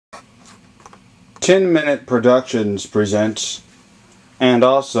10 Minute Productions presents, and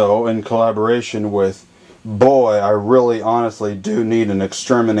also in collaboration with Boy, I Really Honestly Do Need an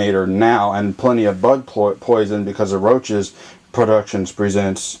Exterminator Now and Plenty of Bug Poison Because of Roaches Productions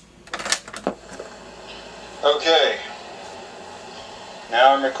presents. Okay,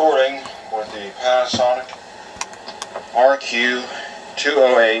 now I'm recording with the Panasonic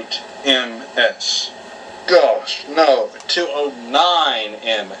RQ-209MS. Gosh, no,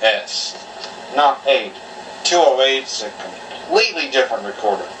 209MS, not 8. 208 is a completely different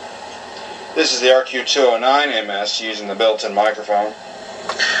recorder. This is the RQ-209MS using the built-in microphone.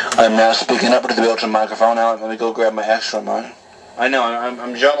 I'm now speaking up to the built-in microphone. Now let me go grab my extra one. I know,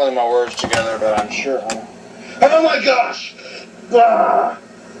 I'm jumbling my words together, but I'm sure oh my gosh! Ah.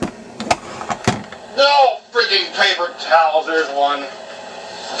 No freaking paper towels, there's one.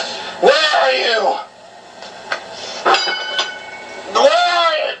 Where are you? Where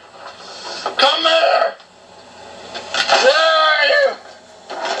are you? Come here! Where are you?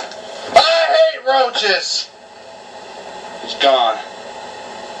 I hate roaches! He's gone.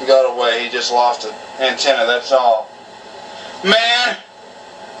 He got away, he just lost an antenna, that's all. Man!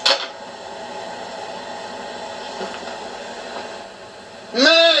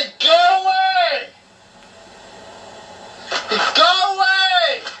 Man, go away! Go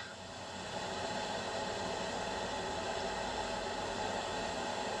away!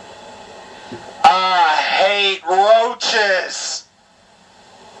 I hate roaches!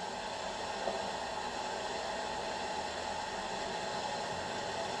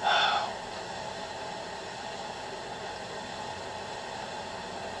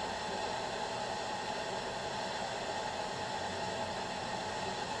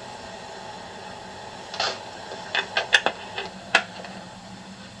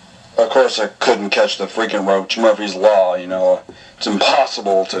 Of course, I couldn't catch the freaking roach. Murphy's Law, you know. It's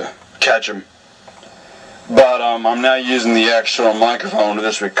impossible to catch him. But I'm now using the external microphone to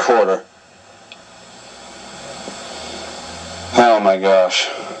this recorder. Oh my gosh.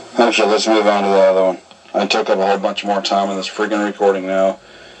 Okay, let's move on to the other one. I took up a whole bunch more time on this freaking recording now.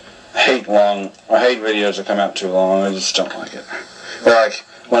 I hate videos that come out too long. I just don't like it. Like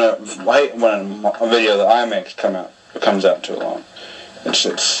when a video that I make comes out too long.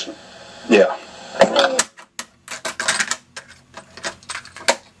 It's yeah.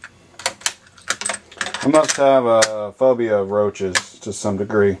 I must have a phobia of roaches to some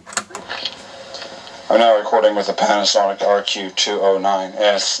degree. I'm now recording with the Panasonic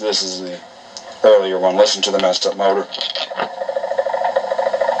RQ-209S. This is the earlier one. Listen to the messed up motor.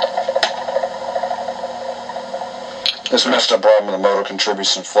 This messed up problem with the motor contributes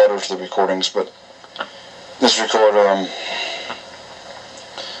some flutter to the recordings, but this recorder,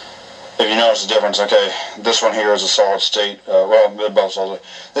 if you notice the difference, okay, this one here is a solid state, well, they're both solid.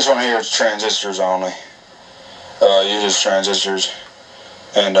 This one here is transistors only. Uses transistors,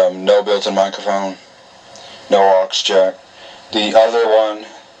 and no built-in microphone, no aux jack. The other one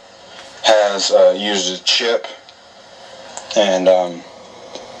has used a chip, and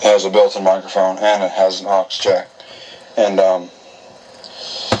has a built-in microphone, and it has an aux jack. And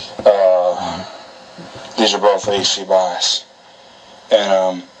these are both AC bias.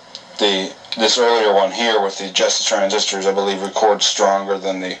 And this earlier one here with just the transistors, I believe, records stronger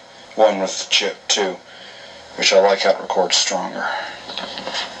than the one with the chip too, which I like how it records stronger.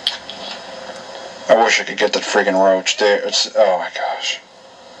 I wish I could get that freaking roach there. Oh my gosh.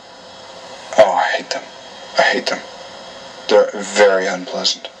 Oh, I hate them. I hate them. They're very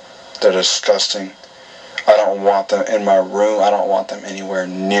unpleasant. They're disgusting. I don't want them in my room. I don't want them anywhere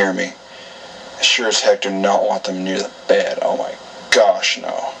near me. I sure as heck do not want them near the bed. Oh my gosh,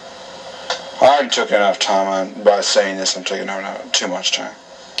 no. I already took enough time by saying this. I'm taking too much time.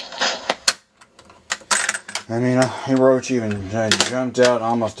 I mean, a roach even jumped out and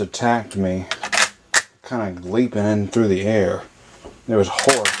almost attacked me, kind of leaping in through the air. It was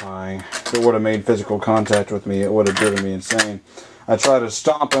horrifying. If it would have made physical contact with me, it would have driven me insane. I tried to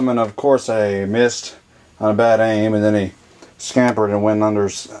stomp him, and of course I missed on a bad aim, and then he scampered and went under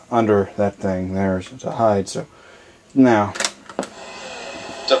that thing there to hide. So now,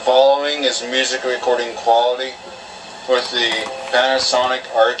 the following is music recording quality with the Panasonic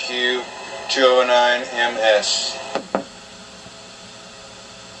RQ-209MS.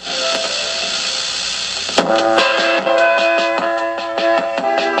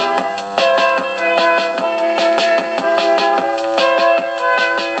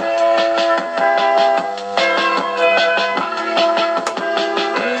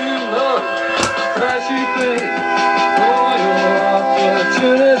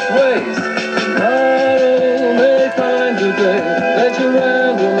 Ways. I don't make time today. Let your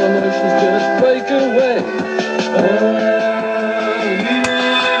random emotions just break away. Oh,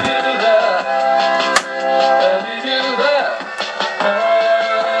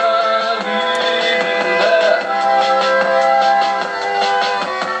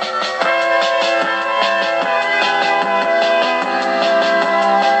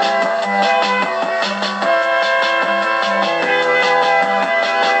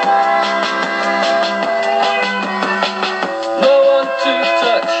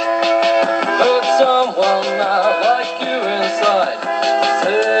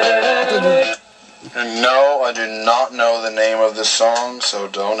 And no, I do not know the name of the song, so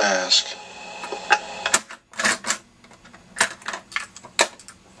don't ask.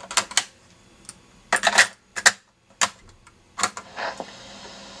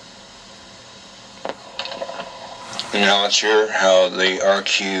 Now let's hear how the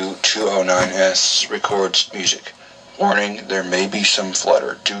RQ-209S records music. Warning, there may be some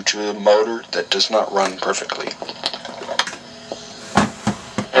flutter due to a motor that does not run perfectly.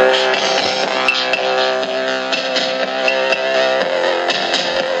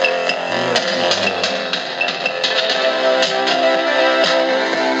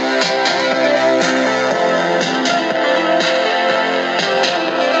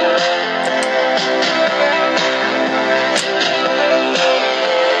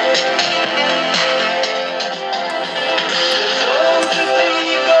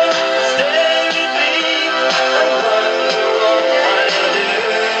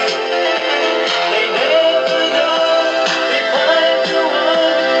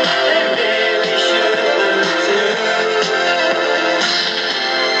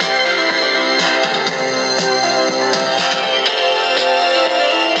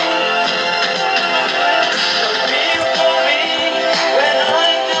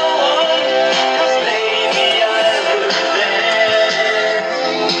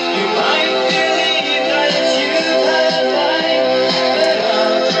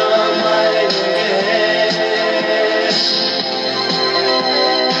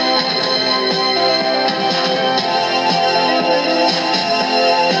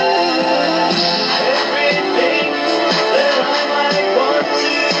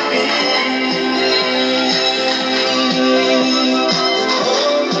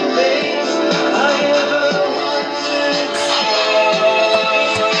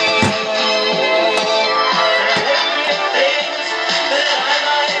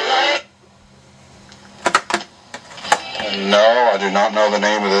 No, I do not know the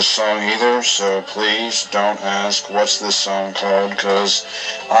name of this song either, so please don't ask what's this song called, because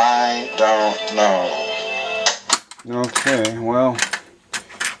I don't know. Okay, well,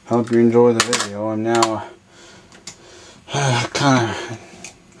 hope you enjoy the video. I'm now kind of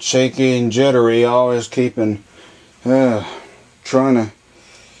shaky and jittery, always keeping, trying to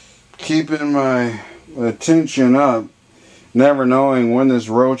keeping my attention up, never knowing when this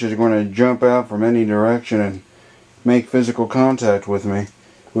roach is going to jump out from any direction and make physical contact with me,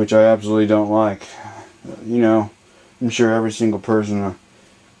 which I absolutely don't like. You know, I'm sure every single person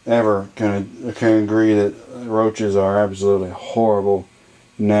ever can agree that roaches are absolutely horrible,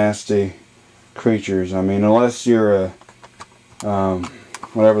 nasty creatures. I mean, unless you're a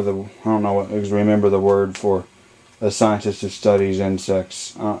whatever the, I don't know what, remember the word for a scientist who studies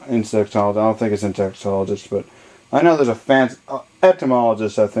insects, insectologist. I don't think it's insectologist, but I know there's a fancy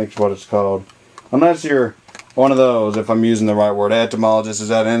etymologist, I think is what it's called. Unless you're one of those, if I'm using the right word, etymologist, is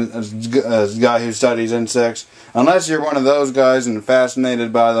that a guy who studies insects? Unless you're one of those guys and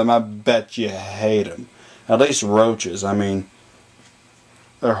fascinated by them, I bet you hate them. At least roaches, I mean,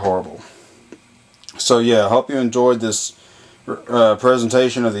 they're horrible. So yeah, I hope you enjoyed this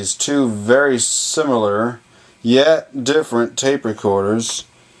presentation of these two very similar yet different tape recorders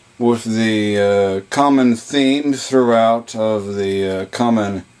with the common theme throughout of the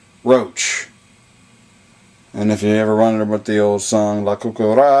common roach. And if you ever wondered what the old song La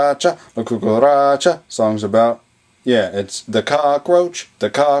Cucaracha song's about, yeah, it's the cockroach.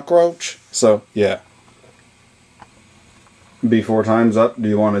 So, yeah. Before time's up, do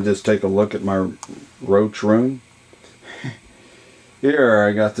you want to just take a look at my roach room? Here,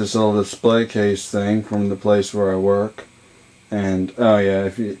 I got this little display case thing from the place where I work. And, oh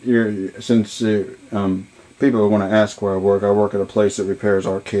yeah, if since people want to ask where I work at a place that repairs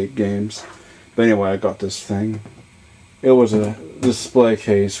arcade games. But anyway, I got this thing. It was a display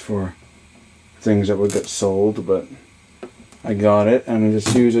case for things that would get sold, but I got it and I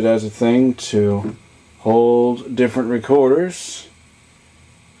just use it as a thing to hold different recorders.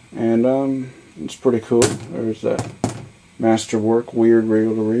 And it's pretty cool. There's that Masterwork Weird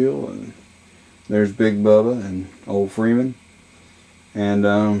Reel-to-Reel, and there's Big Bubba and Old Freeman. And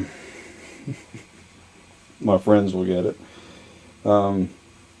My friends will get it.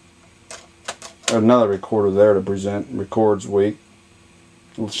 Another recorder there to present. Records weak.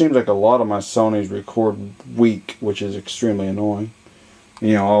 It seems like a lot of my Sonys record weak, which is extremely annoying.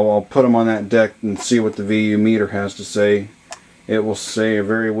 You know, I'll put them on that deck and see what the VU meter has to say. It will say a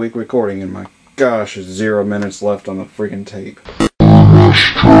very weak recording, and my gosh, there's 0 minutes left on the freaking tape.